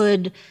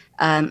could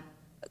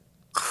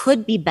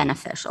be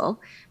beneficial.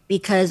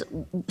 Because,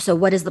 so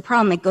what is the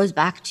problem? It goes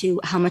back to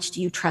how much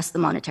do you trust the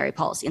monetary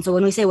policy? And so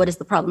when we say what is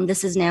the problem,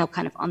 this is now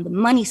kind of on the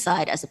money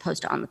side as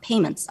opposed to on the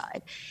payment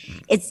side.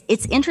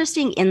 It's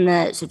interesting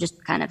so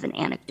just kind of an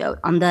anecdote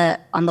on the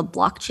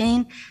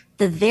blockchain.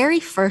 The very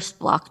first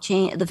block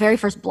in the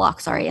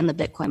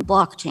Bitcoin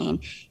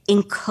blockchain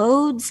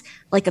encodes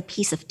like a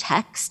piece of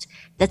text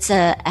that's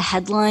a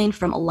headline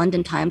from a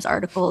London Times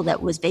article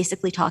that was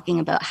basically talking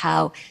about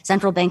how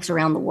central banks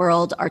around the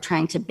world are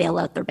trying to bail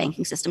out their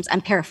banking systems.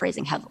 I'm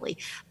paraphrasing heavily,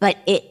 but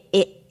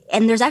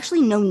and there's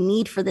actually no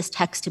need for this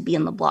text to be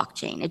in the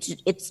blockchain.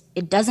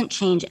 It doesn't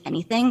change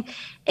anything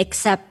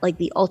except like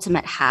the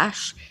ultimate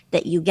hash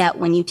that you get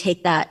when you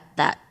take that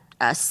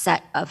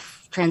set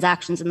of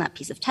transactions in that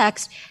piece of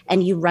text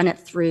and you run it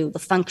through the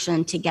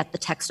function to get the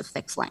text of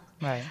fixed length.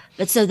 Right.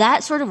 But so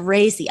that sort of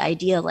raised the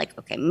idea like,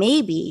 okay,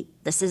 maybe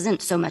this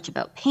isn't so much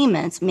about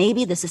payments.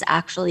 Maybe this is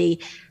actually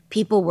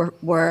people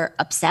were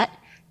upset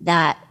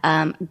that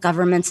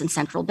governments and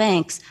central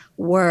banks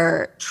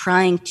were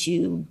trying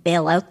to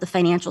bail out the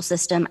financial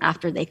system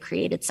after they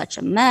created such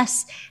a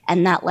mess.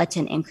 And that led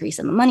to an increase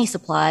in the money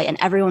supply. And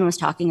everyone was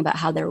talking about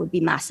how there would be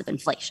massive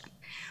inflation.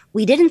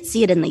 We didn't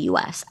see it in the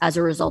US as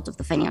a result of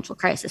the financial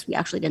crisis. We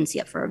actually didn't see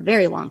it for a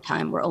very long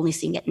time. We're only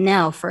seeing it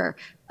now for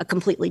a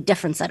completely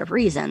different set of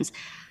reasons.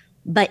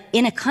 But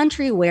in a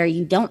country where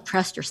you don't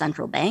trust your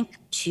central bank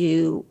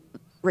to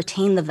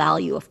retain the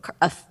value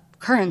of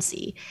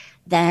currency,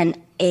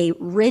 then a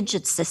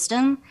rigid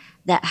system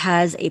that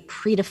has a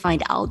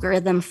predefined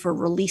algorithm for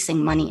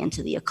releasing money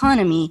into the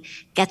economy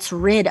gets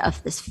rid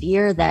of this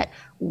fear that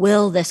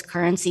will this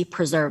currency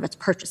preserve its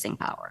purchasing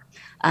power?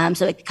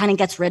 So it kind of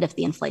gets rid of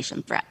the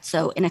inflation threat.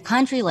 So in a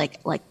country like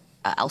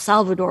El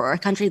Salvador, or a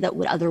country that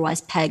would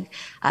otherwise peg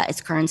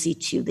its currency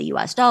to the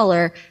US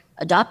dollar,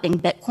 adopting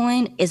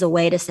Bitcoin is a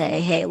way to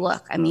say, hey,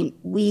 look, I mean,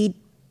 we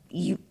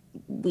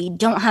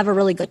don't have a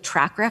really good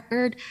track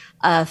record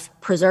of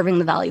preserving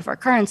the value of our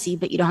currency,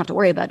 but you don't have to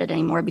worry about it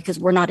anymore because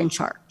we're not in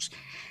charge.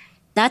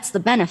 That's the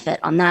benefit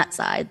on that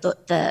side.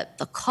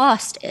 The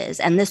cost is,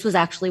 and this was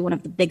actually one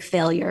of the big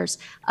failures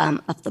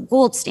of the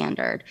gold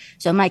standard.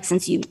 So Mike,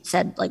 since you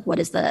said, like, what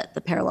is the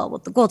parallel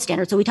with the gold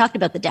standard? So we talked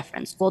about the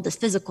difference. Gold is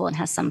physical and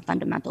has some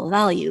fundamental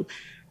value.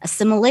 A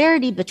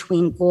similarity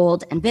between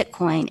gold and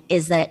Bitcoin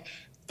is that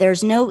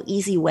there's no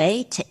easy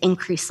way to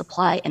increase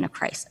supply in a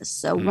crisis.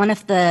 So one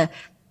of the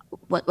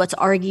what's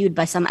argued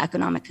by some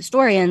economic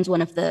historians,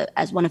 one of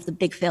the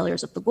big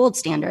failures of the gold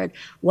standard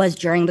was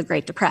during the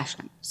Great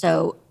Depression.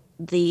 So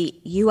the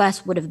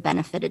U.S. would have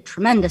benefited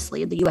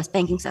tremendously. The U.S.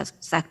 banking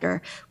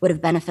sector would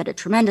have benefited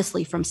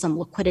tremendously from some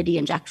liquidity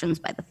injections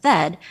by the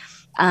Fed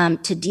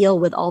to deal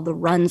with all the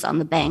runs on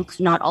the banks,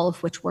 not all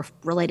of which were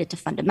related to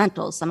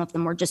fundamentals. Some of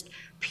them were just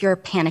pure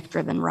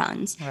panic-driven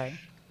runs. Right.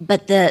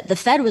 But the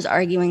Fed was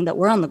arguing that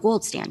we're on the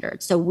gold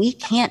standard. So we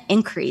can't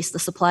increase the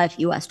supply of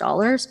US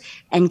dollars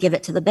and give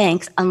it to the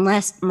banks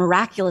unless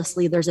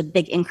miraculously there's a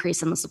big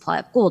increase in the supply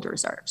of gold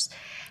reserves.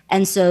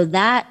 And so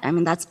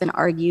that's been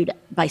argued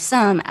by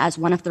some as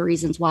one of the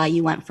reasons why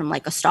you went from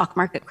like a stock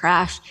market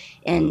crash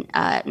in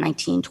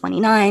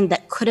 1929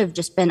 that could have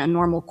just been a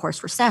normal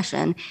course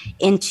recession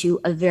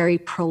into a very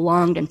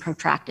prolonged and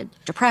protracted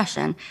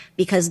depression,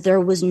 because there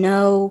was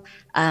no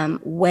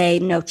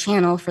no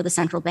channel for the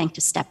central bank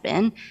to step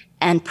in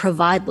and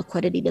provide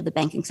liquidity to the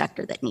banking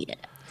sector that needed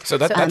it. So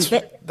that's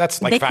like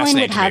Bitcoin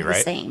fascinating would have to me, right?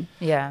 the same.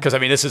 Yeah. Because I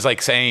mean, this is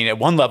like saying at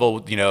one level,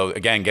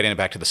 again, getting it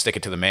back to the stick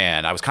it to the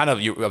man. I was kind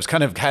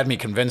of had me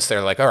convinced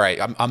there, like, all right,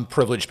 I'm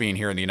privileged being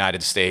here in the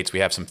United States. We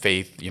have some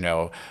faith, in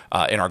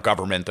our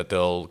government that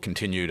they'll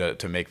continue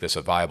to make this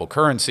a viable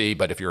currency.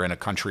 But if you're in a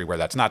country where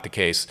that's not the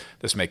case,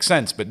 this makes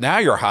sense. But now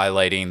you're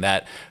highlighting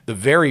that the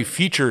very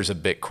features of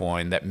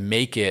Bitcoin that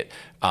make it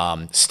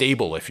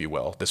stable, if you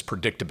will, this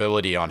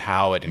predictability on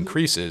how it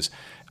increases,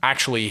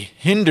 actually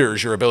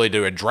hinders your ability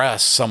to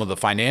address some of the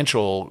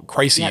financial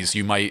crises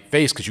you might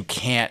face because you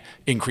can't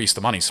increase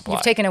the money supply.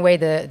 You've taken away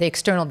the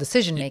external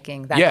decision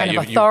making, that kind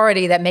of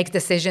authority that makes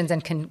decisions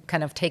and can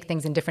kind of take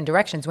things in different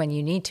directions when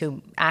you need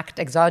to act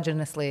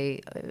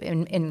exogenously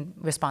in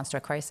response to a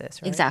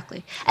crisis. Right?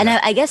 Exactly. And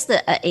I guess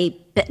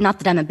not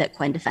that I'm a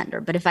Bitcoin defender,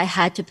 but if I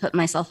had to put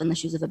myself in the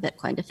shoes of a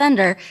Bitcoin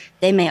defender,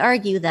 they may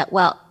argue that,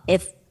 well,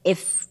 if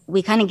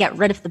we kind of get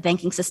rid of the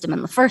banking system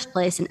in the first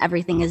place and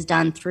everything is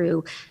done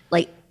through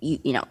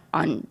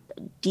on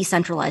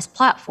decentralized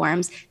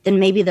platforms, then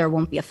maybe there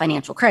won't be a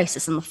financial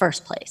crisis in the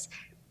first place.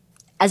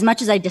 As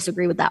much as I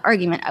disagree with that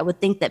argument, I would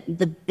think that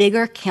the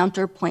bigger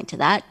counterpoint to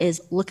that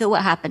is look at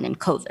what happened in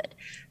COVID.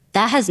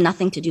 That has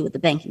nothing to do with the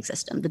banking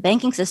system. The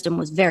banking system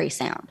was very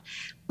sound,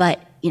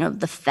 but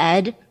the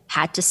Fed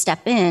had to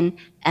step in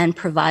and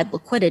provide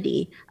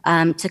liquidity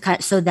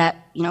so that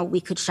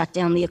we could shut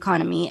down the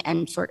economy.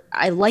 And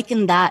I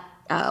liken that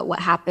what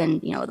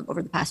happened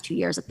over the past 2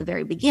 years at the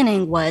very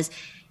beginning was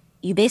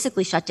you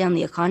basically shut down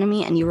the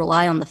economy and you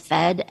rely on the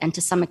Fed and to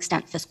some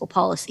extent fiscal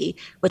policy,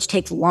 which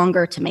takes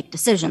longer to make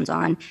decisions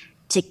on,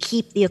 to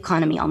keep the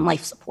economy on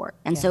life support.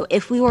 And so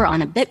if we were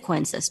on a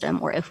Bitcoin system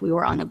or if we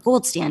were on a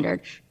gold standard,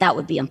 that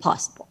would be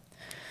impossible.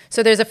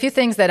 So there's a few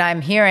things that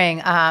I'm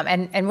hearing,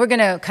 and we're going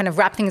to kind of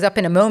wrap things up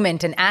in a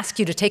moment and ask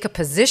you to take a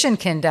position,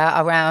 Kinda,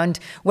 around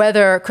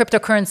whether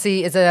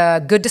cryptocurrency is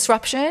a good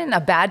disruption,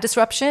 a bad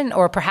disruption,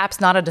 or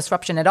perhaps not a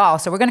disruption at all.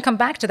 So we're going to come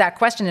back to that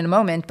question in a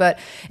moment. But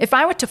if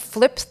I were to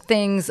flip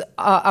things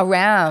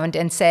around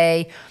and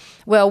say,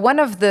 well, one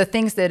of the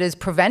things that is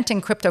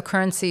preventing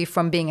cryptocurrency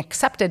from being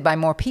accepted by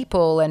more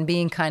people and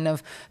being kind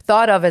of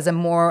thought of as a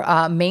more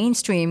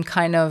mainstream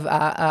kind of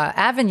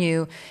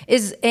avenue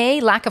is a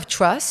lack of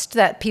trust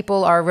that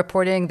people are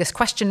reporting, this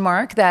question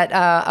mark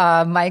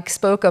that Mike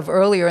spoke of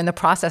earlier in the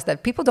process,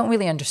 that people don't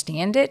really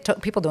understand it,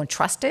 people don't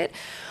trust it.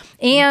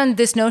 And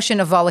this notion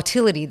of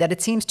volatility, that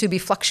it seems to be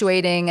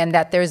fluctuating and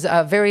that there's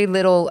very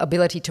little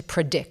ability to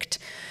predict.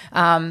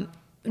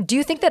 Do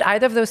you think that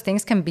either of those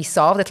things can be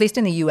solved, at least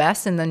in the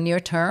US in the near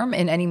term,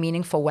 in any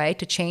meaningful way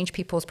to change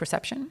people's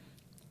perception?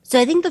 So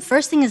I think the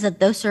first thing is that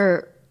those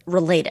are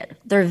related.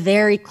 They're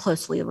very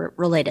closely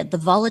related. The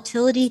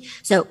volatility,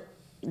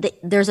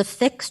 there's a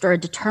fixed or a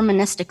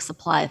deterministic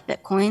supply of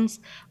Bitcoins,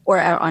 or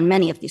on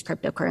many of these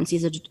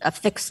cryptocurrencies, a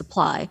fixed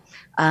supply.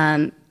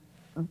 And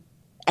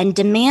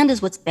demand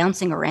is what's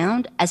bouncing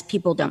around as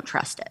people don't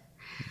trust it.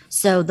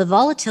 So the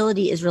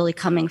volatility is really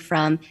coming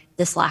from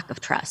this lack of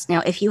trust.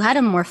 Now, if you had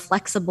a more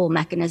flexible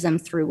mechanism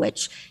through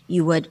which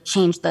you would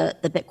change the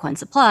Bitcoin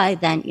supply,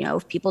 then,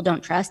 if people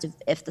don't trust,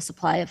 if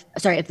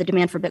the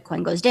demand for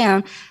Bitcoin goes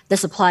down, the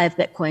supply of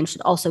Bitcoin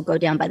should also go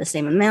down by the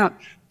same amount.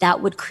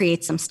 That would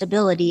create some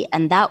stability,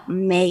 and that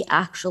may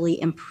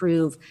actually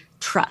improve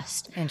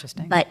trust.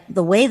 Interesting. But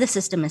the way the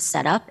system is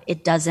set up,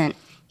 it doesn't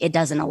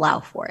allow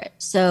for it.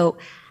 So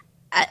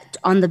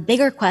on the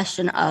bigger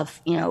question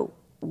of,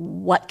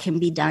 what can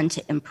be done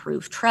to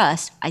improve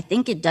trust, I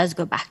think it does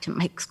go back to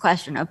Mike's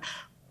question of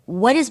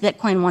what does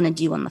Bitcoin want to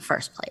do in the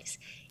first place?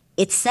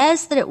 It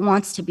says that it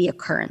wants to be a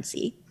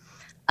currency,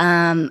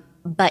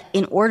 but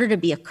in order to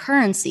be a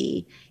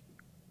currency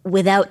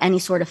without any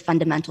sort of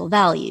fundamental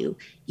value,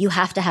 you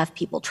have to have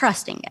people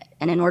trusting it.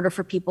 And in order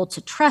for people to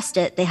trust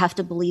it, they have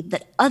to believe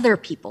that other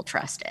people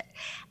trust it.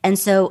 And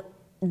so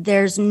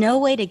there's no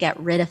way to get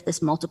rid of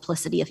this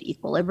multiplicity of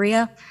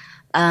equilibria.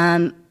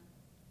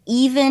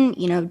 Even,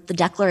 the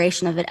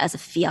declaration of it as a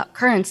fiat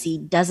currency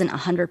doesn't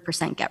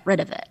 100% get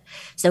rid of it.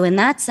 So in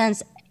that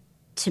sense,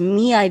 to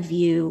me, I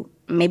view,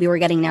 maybe we're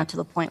getting now to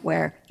the point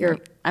where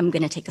I'm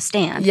going to take a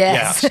stand.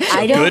 Yes.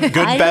 Yeah. Good,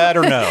 bad,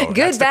 or no?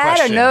 Good,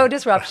 bad, or no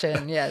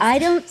disruption. Yes. I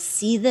don't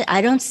see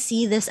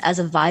this as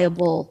a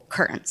viable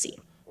currency.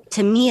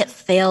 To me, it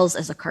fails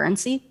as a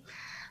currency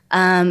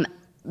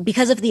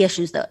because of the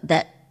issues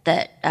that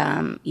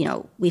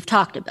we've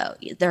talked about.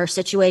 There are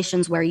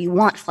situations where you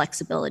want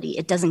flexibility.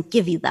 It doesn't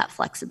give you that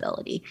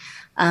flexibility.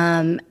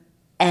 And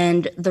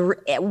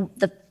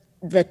the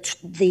what's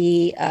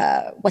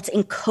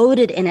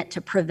encoded in it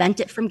to prevent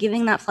it from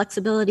giving that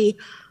flexibility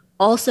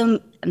also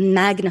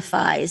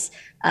magnifies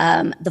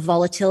the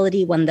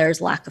volatility when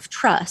there's lack of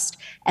trust.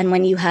 And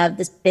when you have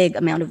this big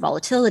amount of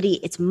volatility,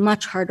 it's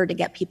much harder to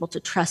get people to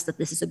trust that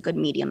this is a good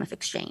medium of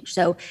exchange.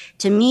 So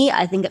to me,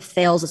 I think it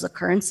fails as a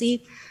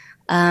currency.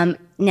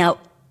 Now,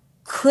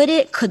 could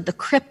the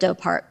crypto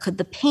part, could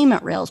the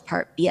payment rails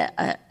part be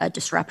a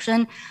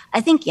disruption? I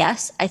think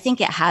yes. I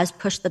think it has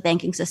pushed the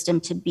banking system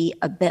to be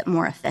a bit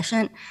more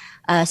efficient.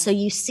 So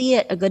you see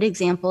it, a good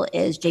example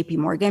is JP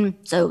Morgan.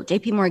 So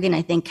JP Morgan,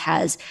 I think,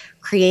 has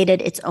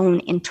created its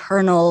own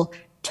internal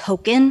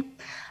token.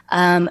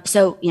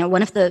 So,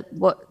 one of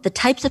the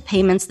types of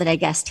payments that I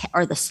guess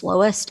are the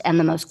slowest and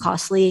the most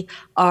costly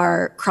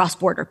are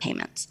cross-border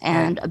payments.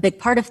 And a big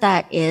part of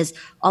that is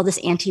all this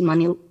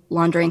anti-money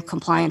laundering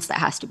compliance that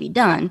has to be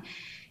done.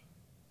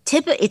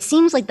 It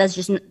seems like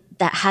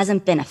that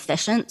hasn't been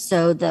efficient.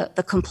 So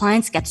the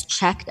compliance gets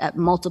checked at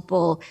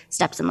multiple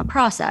steps in the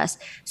process.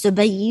 So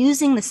by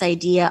using this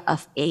idea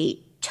of a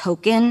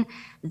token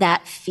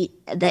that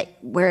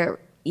where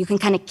you can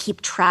kind of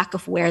keep track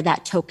of where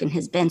that token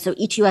has been. So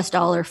each US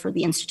dollar for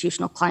the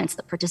institutional clients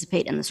that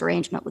participate in this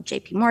arrangement with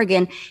JP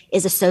Morgan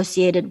is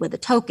associated with a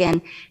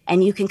token,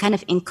 and you can kind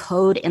of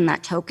encode in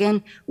that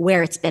token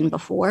where it's been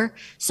before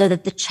so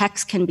that the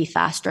checks can be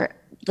faster.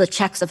 The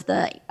checks of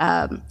the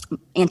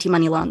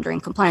anti-money laundering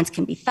compliance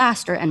can be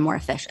faster and more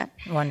efficient.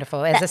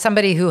 Wonderful. As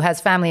somebody who has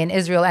family in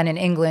Israel and in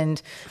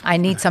England, I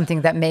need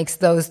something that makes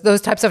those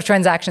types of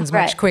transactions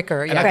much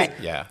quicker.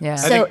 Yeah.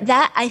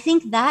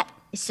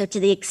 So to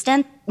the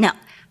extent, now,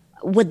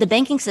 would the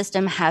banking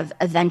system have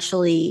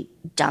eventually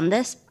done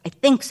this? I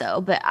think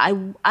so, but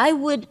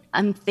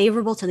I'm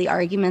favorable to the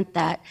argument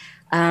that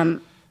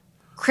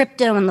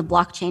crypto and the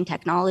blockchain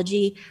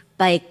technology,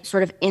 by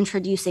sort of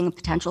introducing a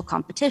potential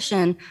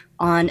competition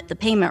on the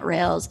payment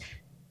rails,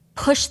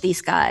 push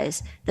these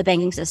guys, the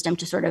banking system,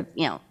 to sort of,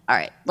 all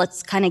right,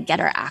 let's kind of get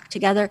our act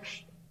together.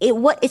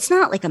 It's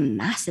not like a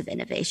massive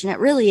innovation. It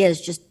really is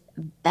just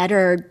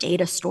better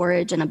data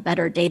storage and a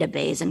better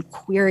database and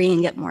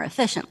querying it more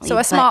efficiently. So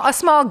a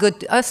small good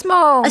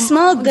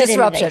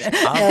disruption.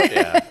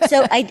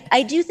 So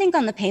I do think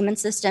on the payment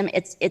system,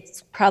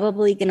 it's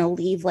probably going to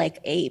leave like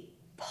a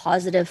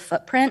positive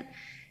footprint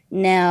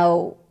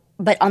now.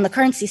 But on the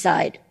currency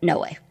side, no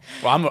way.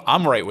 Well,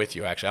 I'm right with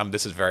you, actually.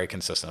 This is very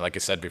consistent. Like I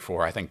said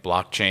before, I think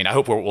blockchain, I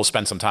hope we'll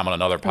spend some time on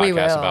another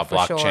podcast about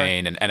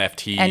blockchain and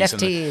NFTs.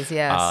 NFTs,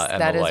 yes.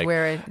 That is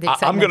where the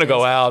excitement I'm going to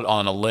go out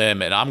on a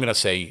limb, and I'm going to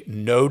say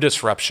no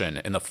disruption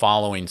in the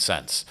following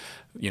sense.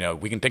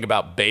 We can think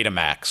about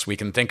Betamax. We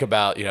can think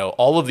about,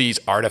 all of these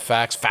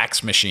artifacts,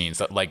 fax machines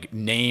that like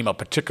name a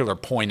particular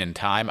point in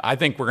time. I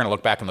think we're going to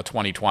look back in the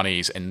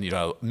 2020s and,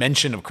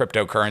 mention of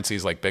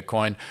cryptocurrencies like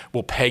Bitcoin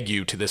will peg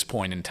you to this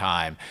point in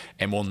time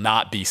and will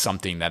not be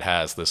something that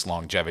has this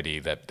longevity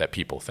that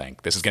people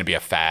think. This is going to be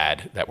a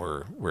fad that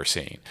we're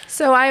seeing.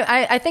 So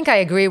I think I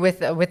agree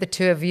with the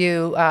two of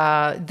you.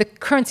 The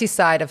currency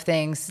side of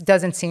things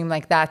doesn't seem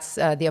like that's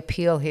the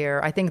appeal here.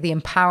 I think the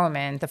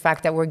empowerment, the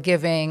fact that we're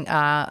giving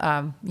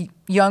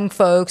young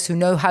folks who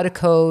know how to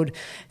code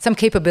some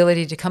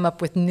capability to come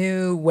up with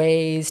new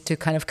ways to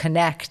kind of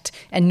connect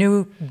and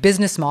new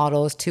business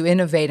models to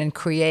innovate and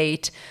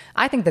create.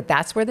 I think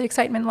that's where the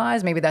excitement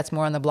lies. Maybe that's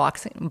more on the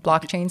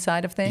blockchain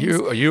side of things.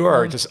 You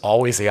are just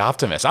always the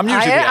optimist. I'm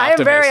usually the optimist. I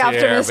am very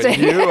optimistic.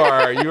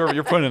 But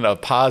you're putting a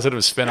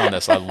positive spin on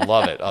this. I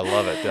love it. I'm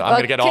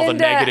going to get all the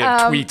negative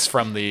tweets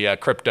from the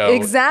crypto.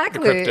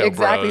 Exactly.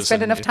 Bros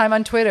Spend enough time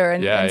on Twitter,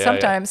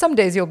 and some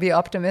days you'll be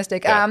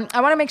optimistic. Yeah.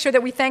 I want to make sure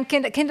that we thank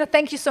Kinda.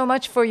 Thank you so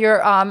much for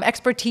your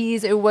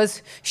expertise. It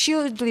was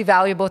hugely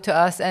valuable to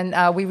us,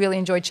 and we really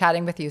enjoyed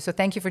chatting with you. So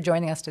thank you for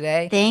joining us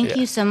today. Thank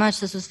you so much.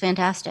 This was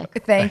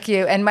fantastic. Thank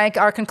you. And Mike,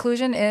 our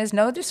conclusion is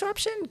no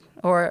disruption?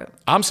 Or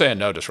I'm saying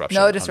no disruption.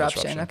 No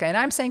disruption. Okay. And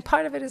I'm saying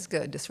part of it is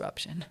good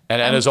disruption.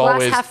 And as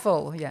always, glass half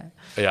full. Yeah.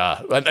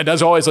 Yeah. And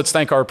as always, let's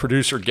thank our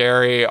producer,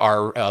 Gary,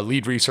 our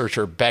lead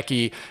researcher,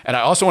 Becky. And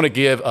I also want to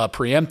give a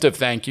preemptive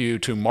thank you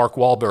to Mark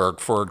Wahlberg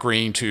for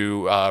agreeing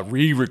to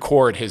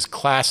re-record his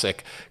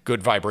classic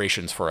Good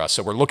Vibrations for us.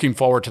 So we're looking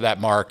forward to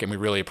that, Mark, and we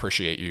really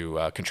appreciate you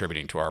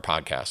contributing to our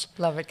podcast.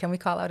 Love it. Can we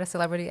call out a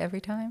celebrity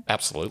every time?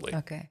 Absolutely.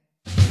 Okay.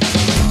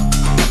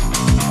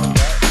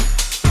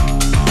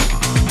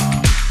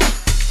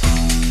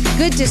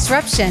 Good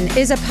Disruption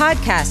is a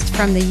podcast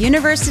from the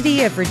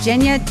University of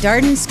Virginia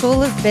Darden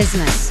School of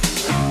Business.